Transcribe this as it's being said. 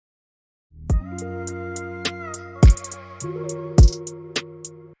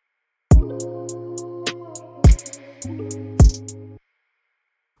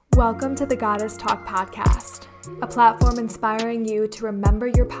Welcome to the Goddess Talk podcast, a platform inspiring you to remember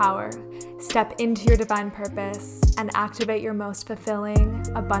your power, step into your divine purpose, and activate your most fulfilling,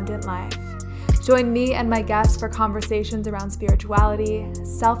 abundant life. Join me and my guests for conversations around spirituality,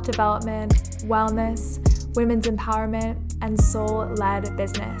 self-development, wellness, women's empowerment, and soul-led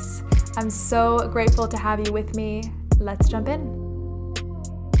business. I'm so grateful to have you with me. Let's jump in.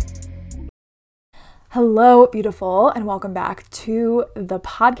 Hello, beautiful, and welcome back to the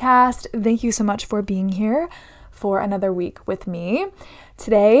podcast. Thank you so much for being here for another week with me.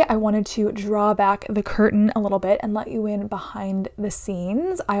 Today, I wanted to draw back the curtain a little bit and let you in behind the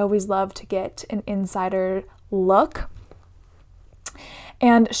scenes. I always love to get an insider look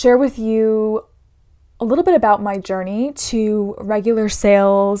and share with you a little bit about my journey to regular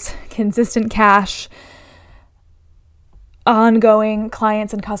sales, consistent cash, ongoing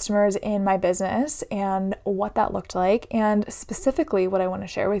clients and customers in my business and what that looked like. And specifically what I want to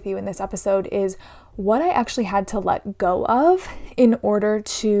share with you in this episode is what I actually had to let go of in order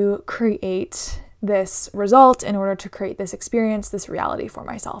to create this result, in order to create this experience, this reality for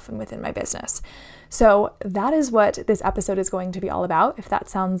myself and within my business. So that is what this episode is going to be all about. If that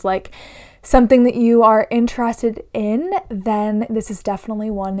sounds like something that you are interested in, then this is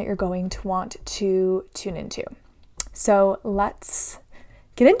definitely one that you're going to want to tune into. So let's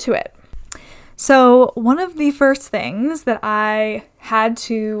get into it. So one of the first things that I had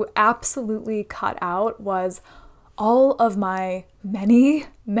to absolutely cut out was all of my many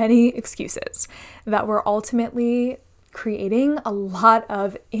excuses that were ultimately creating a lot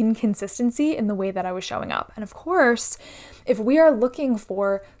of inconsistency in the way that I was showing up. And of course, if we are looking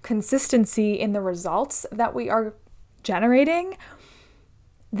for consistency in the results that we are generating,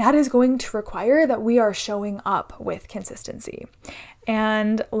 that is going to require that we are showing up with consistency.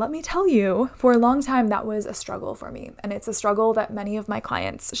 And let me tell you, for a long time, that was a struggle for me. And it's a struggle that many of my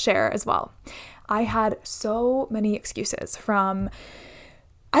clients share as well. I had so many excuses from,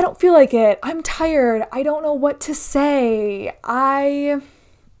 I don't feel like it, I'm tired, I don't know what to say, I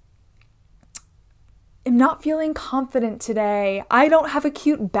am not feeling confident today, I don't have a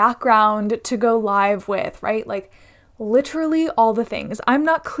cute background to go live with, right? Like, literally all the things. I'm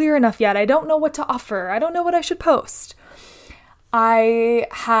not clear enough yet. I don't know what to offer. I don't know what I should post. I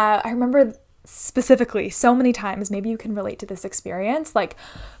remember specifically so many times, maybe you can relate to this experience, like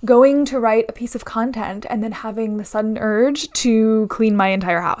going to write a piece of content and then having the sudden urge to clean my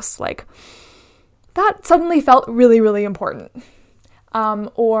entire house. Like that suddenly felt really important.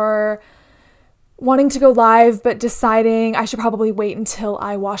 Or wanting to go live, but deciding I should probably wait until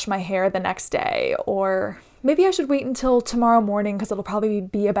I wash my hair the next day, or maybe I should wait until tomorrow morning because it'll probably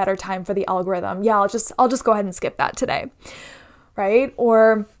be a better time for the algorithm. Yeah, I'll just go ahead and skip that today, right?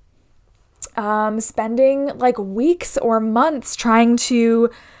 Or spending like weeks or months trying to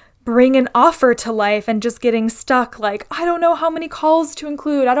bring an offer to life and just getting stuck. Like, I don't know how many calls to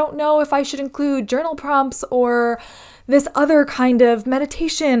include. I don't know if I should include journal prompts or this other kind of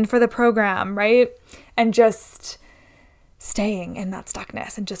meditation for the program, right? And just staying in that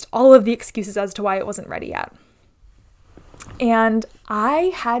stuckness and just all of the excuses as to why it wasn't ready yet. And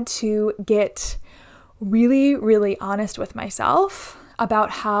I had to get really honest with myself about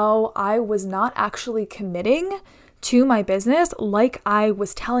how I was not actually committing to my business like I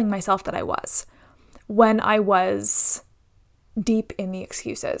was telling myself that I was when I was deep in the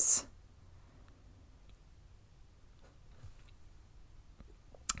excuses.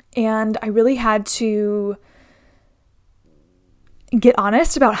 And I really had to get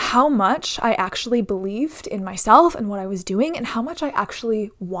honest about how much I actually believed in myself and what I was doing and how much I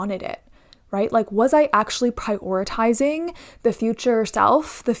actually wanted it, right? Like, was I actually prioritizing the future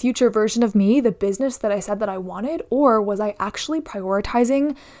self, the future version of me, the business that I said that I wanted, or was I actually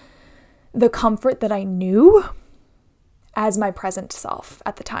prioritizing the comfort that I knew as my present self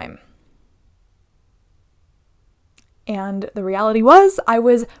at the time? And the reality was I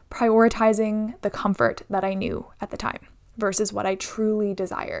was prioritizing the comfort that I knew at the time versus what I truly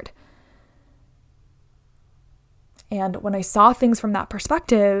desired. And when I saw things from that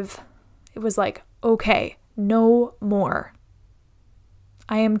perspective, it was like, okay, no more.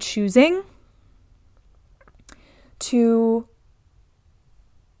 I am choosing to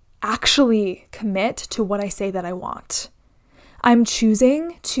actually commit to what I say that I want. I'm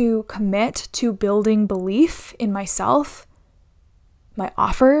choosing to commit to building belief in myself, my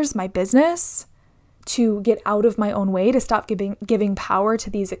offers, my business, to get out of my own way, to stop giving power to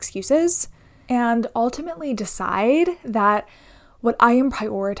these excuses, and ultimately decide that what I am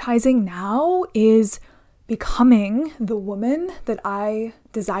prioritizing now is becoming the woman that I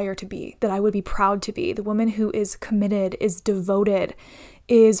desire to be, that I would be proud to be, the woman who is committed, is devoted,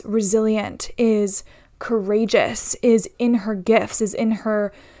 is resilient, is courageous, is in her gifts, is in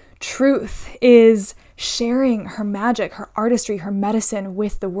her truth, is sharing her magic, her artistry, her medicine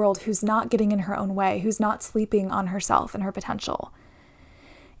with the world, who's not getting in her own way, who's not sleeping on herself and her potential.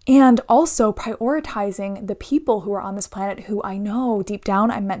 And also prioritizing the people who are on this planet who I know deep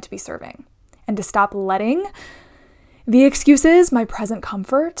down I'm meant to be serving. And to stop letting the excuses, my present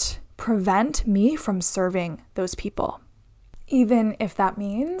comfort, prevent me from serving those people. Even if that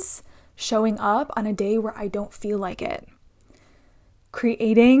means showing up on a day where I don't feel like it.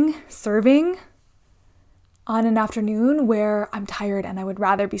 Creating, serving on an afternoon where I'm tired and I would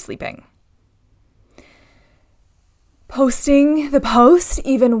rather be sleeping. Posting the post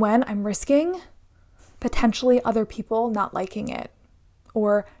even when I'm risking potentially other people not liking it,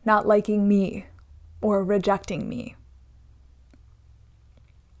 or not liking me, or rejecting me.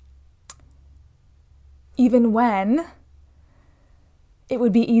 Even when it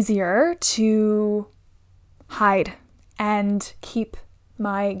would be easier to hide and keep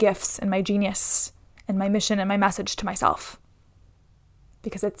my gifts and my genius and my mission and my message to myself,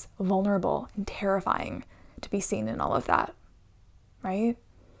 because it's vulnerable and terrifying to be seen in all of that, right?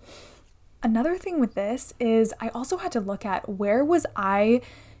 Another thing with this is I also had to look at, where was I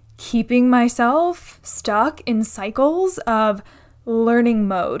keeping myself stuck in cycles of learning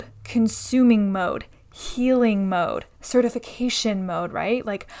mode, consuming mode, healing mode, certification mode, right?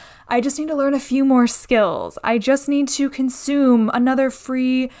 Like, I just need to learn a few more skills. I just need to consume another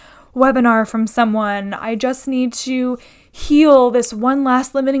free webinar from someone. I just need to heal this one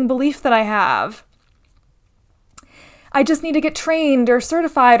last limiting belief that I have. I just need to get trained or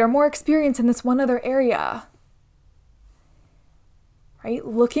certified or more experience in this one other area. Right?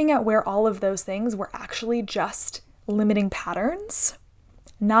 Looking at where all of those things were actually just limiting patterns,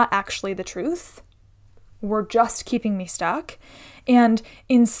 not actually the truth, were just keeping me stuck, and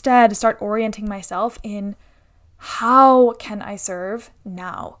instead start orienting myself in, how can I serve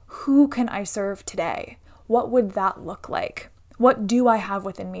now? Who can I serve today? What would that look like? What do I have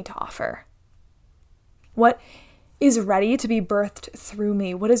within me to offer? What is ready to be birthed through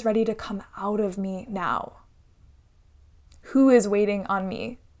me? What is ready to come out of me now? Who is waiting on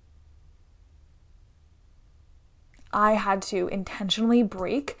me? I had to intentionally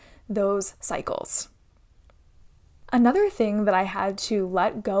break those cycles. Another thing that I had to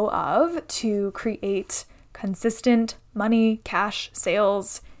let go of to create consistent money, cash,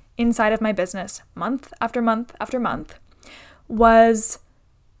 sales inside of my business month after month after month was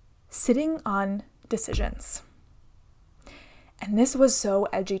sitting on decisions. And this was so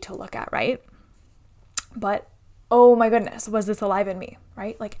edgy to look at, right? But oh my goodness, was this alive in me,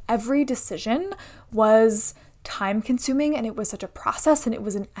 right? Like, every decision was time consuming, and it was such a process, and it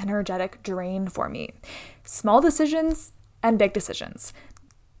was an energetic drain for me. Small decisions and big decisions.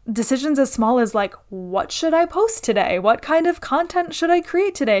 Decisions as small as, like, what should I post today? What kind of content should I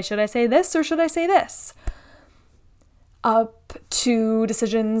create today? Should I say this or should I say this? Up to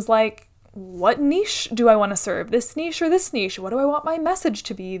decisions like, what niche do I want to serve? This niche or this niche? What do I want my message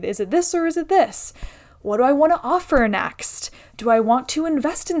to be? Is it this or is it this? What do I want to offer next? Do I want to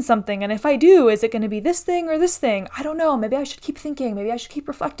invest in something? And if I do, is it going to be this thing or this thing? I don't know. Maybe I should keep thinking. Maybe I should keep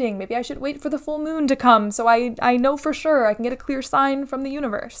reflecting. Maybe I should wait for the full moon to come so I know for sure. I can get a clear sign from the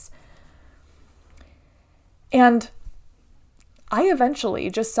universe. And I eventually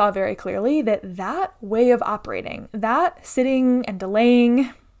just saw very clearly that that way of operating, that sitting and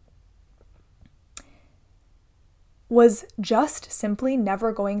delaying, was just simply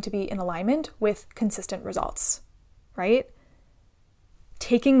never going to be in alignment with consistent results, right?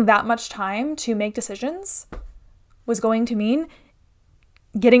 Taking that much time to make decisions was going to mean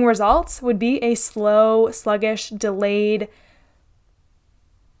getting results would be a slow, sluggish, delayed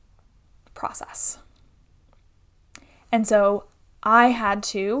process. And so I had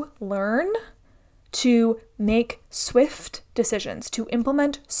to learn to make swift decisions, to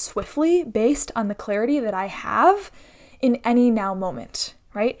implement swiftly based on the clarity that I have in any now moment,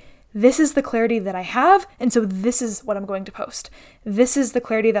 right? This is the clarity that I have, and so this is what I'm going to post. This is the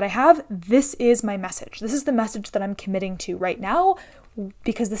clarity that I have. This is my message. This is the message that I'm committing to right now,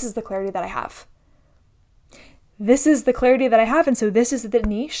 because this is the clarity that I have. This is the clarity that I have, and so this is the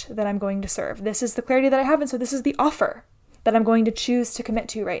niche that I'm going to serve. This is the clarity that I have, and so this is the offer that I'm going to choose to commit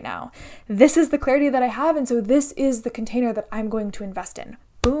to right now. This is the clarity that I have, and so this is the container that I'm going to invest in.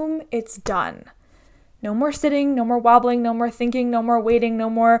 Boom, it's done. No more sitting, no more wobbling, no more thinking, no more waiting, no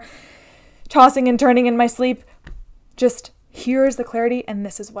more tossing and turning in my sleep. Just here's the clarity, and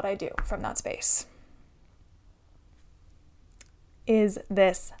this is what I do from that space. Is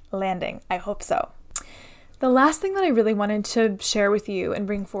this landing? I hope so. The last thing that I really wanted to share with you and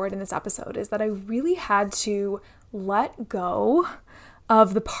bring forward in this episode is that I really had to let go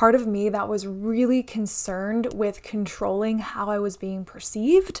of the part of me that was really concerned with controlling how I was being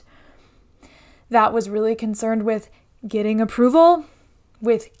perceived, that was really concerned with getting approval,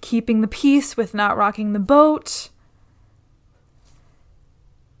 with keeping the peace, with not rocking the boat.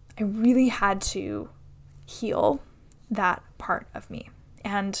 I really had to heal that part of me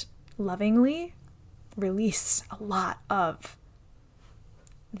and lovingly release a lot of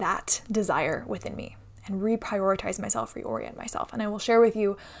that desire within me and reprioritize myself, reorient myself. And I will share with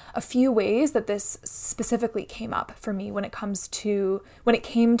you a few ways that this specifically came up for me when it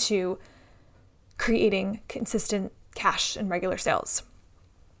came to creating consistent cash and regular sales.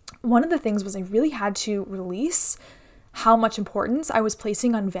 One of the things was I really had to release how much importance I was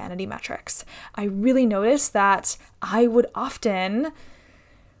placing on vanity metrics. I really noticed that I would often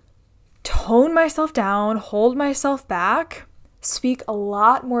tone myself down, hold myself back, speak a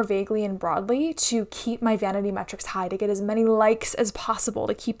lot more vaguely and broadly to keep my vanity metrics high, to get as many likes as possible,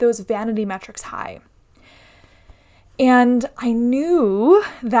 to keep those vanity metrics high. And I knew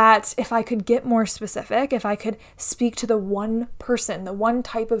that if I could get more specific, if I could speak to the one person, the one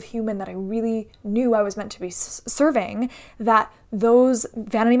type of human that I really knew I was meant to be serving, that those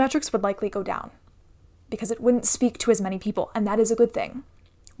vanity metrics would likely go down because it wouldn't speak to as many people. And that is a good thing.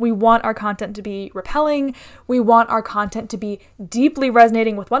 We want our content to be repelling. We want our content to be deeply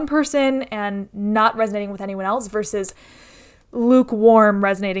resonating with one person and not resonating with anyone else versus lukewarm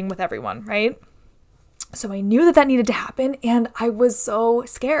resonating with everyone, right? So I knew that needed to happen, and I was so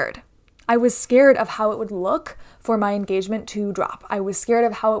scared. I was scared of how it would look for my engagement to drop. I was scared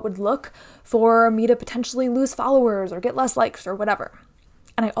of how it would look for me to potentially lose followers or get less likes or whatever.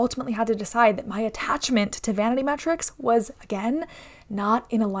 And I ultimately had to decide that my attachment to vanity metrics was, again, not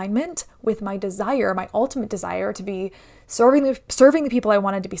in alignment with my desire, my ultimate desire to be serving the people I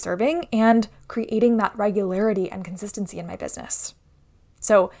wanted to be serving and creating that regularity and consistency in my business.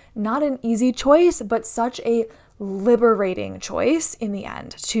 So not an easy choice, but such a liberating choice in the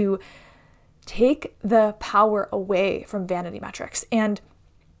end to take the power away from vanity metrics and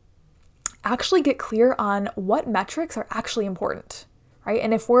actually get clear on what metrics are actually important, right?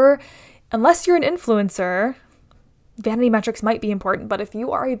 And unless you're an influencer, vanity metrics might be important, but if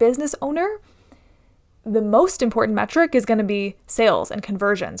you are a business owner, the most important metric is going to be sales and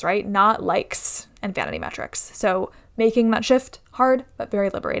conversions, right? Not likes and vanity metrics. So making that shift hard, but very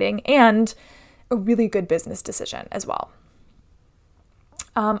liberating and a really good business decision as well.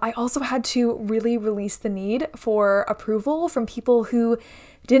 I also had to really release the need for approval from people who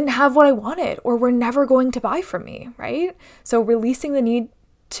didn't have what I wanted or were never going to buy from me, right? So releasing the need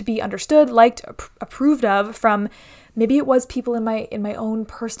to be understood, liked, approved of from maybe it was people in my own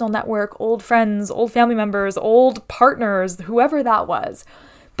personal network, old friends, old family members, old partners, whoever that was,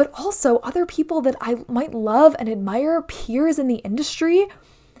 but also other people that I might love and admire, peers in the industry,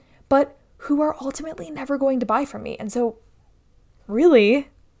 but who are ultimately never going to buy from me. And so really,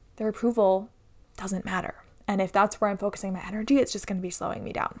 their approval doesn't matter. And if that's where I'm focusing my energy, it's just going to be slowing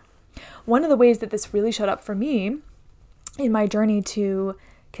me down. One of the ways that this really showed up for me in my journey to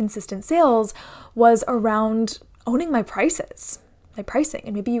consistent sales was around owning my prices, my pricing.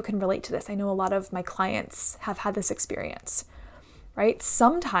 And maybe you can relate to this. I know a lot of my clients have had this experience, right?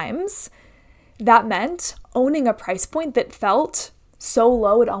 Sometimes that meant owning a price point that felt so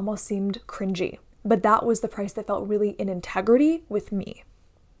low it almost seemed cringy. But that was the price that felt really in integrity with me.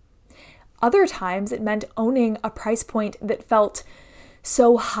 Other times it meant owning a price point that felt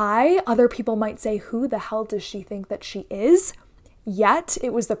so high, other people might say, who the hell does she think that she is? Yet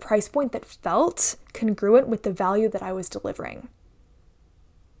it was the price point that felt congruent with the value that I was delivering.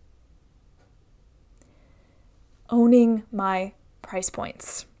 Owning my price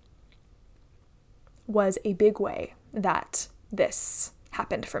points was a big way that this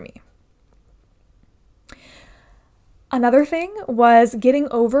happened for me. Another thing was getting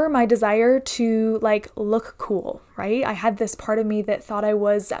over my desire to look cool, right? I had this part of me that thought I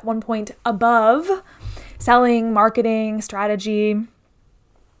was at one point above selling, marketing, strategy.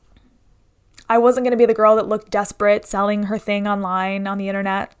 I wasn't going to be the girl that looked desperate selling her thing online on the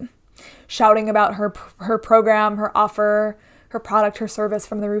internet, shouting about her program, her offer, her product, her service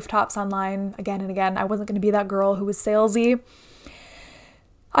from the rooftops online again and again. I wasn't going to be that girl who was salesy.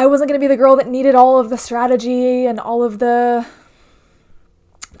 I wasn't going to be the girl that needed all of the strategy and all of the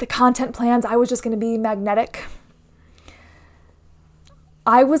content plans. I was just going to be magnetic.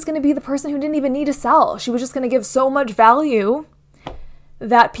 I was going to be the person who didn't even need to sell. She was just going to give so much value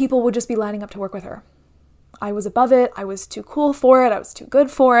that people would just be lining up to work with her. I was above it. I was too cool for it. I was too good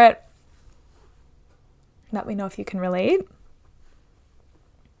for it. Let me know if you can relate.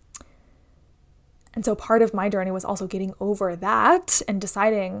 And so part of my journey was also getting over that and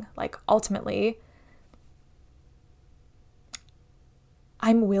deciding, like, ultimately,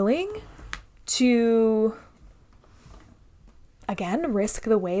 I'm willing to, again, risk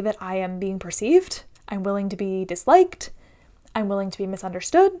the way that I am being perceived. I'm willing to be disliked. I'm willing to be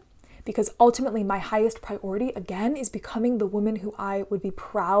misunderstood, because ultimately my highest priority, again, is becoming the woman who I would be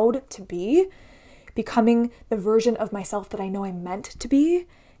proud to be, becoming the version of myself that I know I'm meant to be,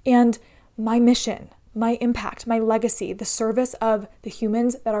 and my mission, my impact, my legacy, the service of the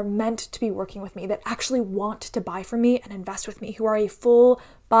humans that are meant to be working with me, that actually want to buy from me and invest with me, who are a full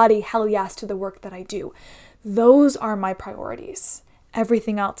body hell yes to the work that I do. Those are my priorities.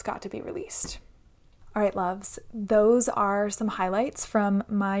 Everything else got to be released. All right, loves, those are some highlights from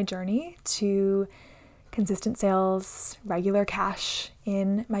my journey to consistent sales, regular cash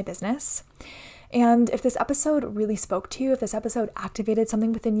in my business. And if this episode really spoke to you, if this episode activated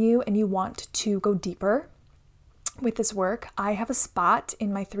something within you and you want to go deeper with this work, I have a spot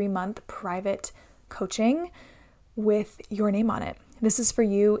in my 3-month private coaching with your name on it. This is for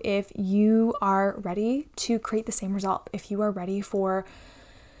you if you are ready to create the same result, if you are ready for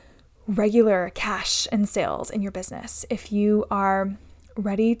regular cash and sales in your business, if you are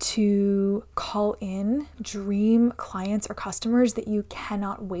ready to call in dream clients or customers that you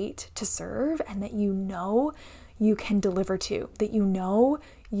cannot wait to serve and that you know you can deliver to, that you know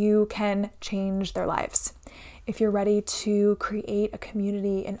you can change their lives. If you're ready to create a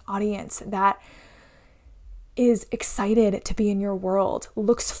community, an audience that is excited to be in your world,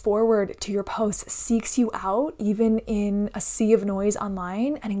 looks forward to your posts, seeks you out even in a sea of noise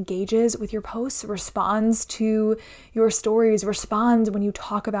online, and engages with your posts, responds to your stories, responds when you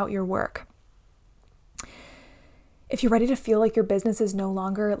talk about your work. If you're ready to feel like your business is no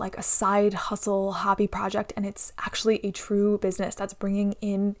longer like a side hustle hobby project and it's actually a true business that's bringing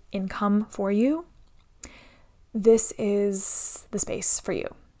in income for you, this is the space for you.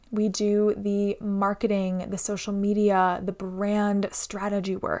 We do the marketing, the social media, the brand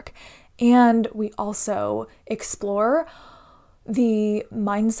strategy work, and we also explore the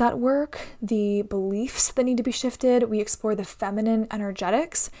mindset work, the beliefs that need to be shifted. We explore the feminine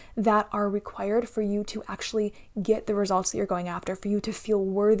energetics that are required for you to actually get the results that you're going after, for you to feel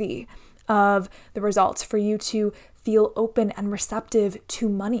worthy of the results, for you to feel open and receptive to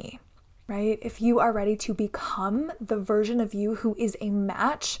money. Right? If you are ready to become the version of you who is a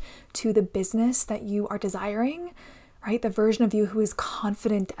match to the business that you are desiring, right? The version of you who is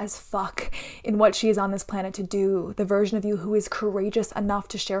confident as fuck in what she is on this planet to do, the version of you who is courageous enough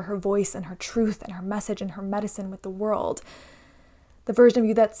to share her voice and her truth and her message and her medicine with the world, the version of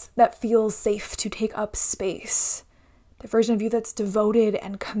you that feels safe to take up space, the version of you that's devoted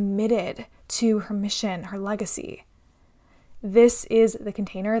and committed to her mission, her legacy. This is the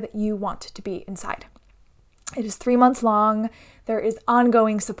container that you want to be inside. It is 3 months long. There is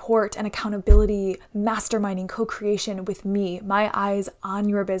ongoing support and accountability, masterminding, co-creation with me, my eyes on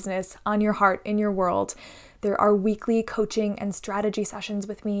your business, on your heart, in your world. There are weekly coaching and strategy sessions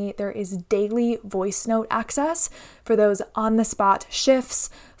with me. There is daily voice note access for those on-the-spot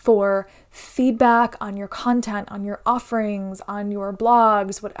shifts, for feedback on your content, on your offerings, on your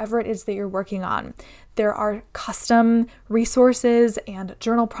blogs, whatever it is that you're working on. There are custom resources and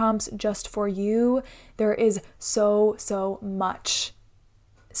journal prompts just for you. There is so much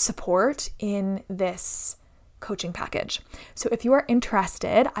support in this coaching package. So if you are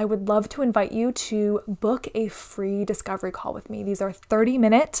interested, I would love to invite you to book a free discovery call with me. These are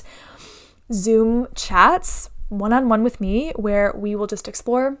 30-minute Zoom chats, one-on-one with me, where we will just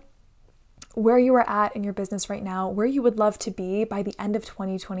explore where you are at in your business right now, where you would love to be by the end of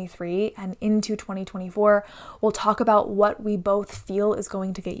 2023 and into 2024. We'll talk about what we both feel is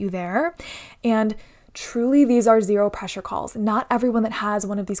going to get you there. And truly, these are zero pressure calls. Not everyone that has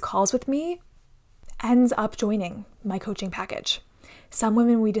one of these calls with me ends up joining my coaching package. Some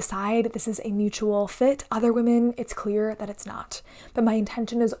women, we decide this is a mutual fit. Other women, it's clear that it's not. But my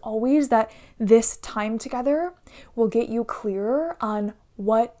intention is always that this time together will get you clearer on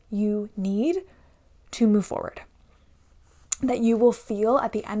what you need to move forward. That you will feel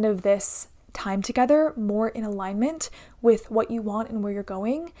at the end of this time together more in alignment with what you want and where you're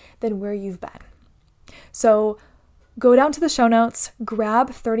going than where you've been. So go down to the show notes,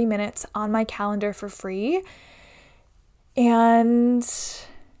 grab 30 minutes on my calendar for free. And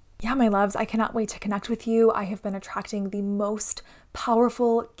yeah, my loves, I cannot wait to connect with you. I have been attracting the most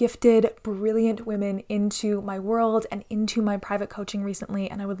powerful, gifted, brilliant women into my world and into my private coaching recently,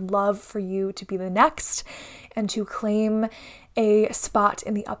 and I would love for you to be the next and to claim a spot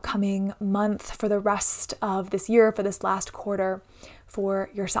in the upcoming month for the rest of this year, for this last quarter, for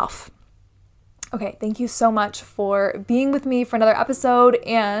yourself. Okay, thank you so much for being with me for another episode,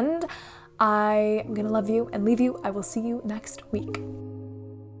 and I am going to love you and leave you. I will see you next week.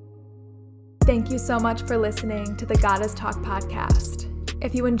 Thank you so much for listening to the Goddess Talk podcast.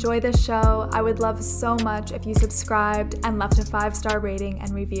 If you enjoy this show, I would love so much if you subscribed and left a 5-star rating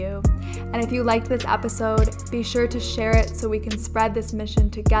and review. And if you liked this episode, be sure to share it so we can spread this mission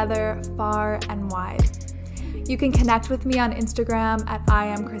together far and wide. You can connect with me on Instagram at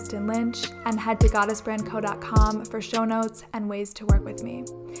 @IamKristenLynch and head to goddessbrandco.com for show notes and ways to work with me.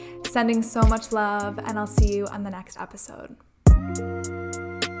 Sending so much love, and I'll see you on the next episode.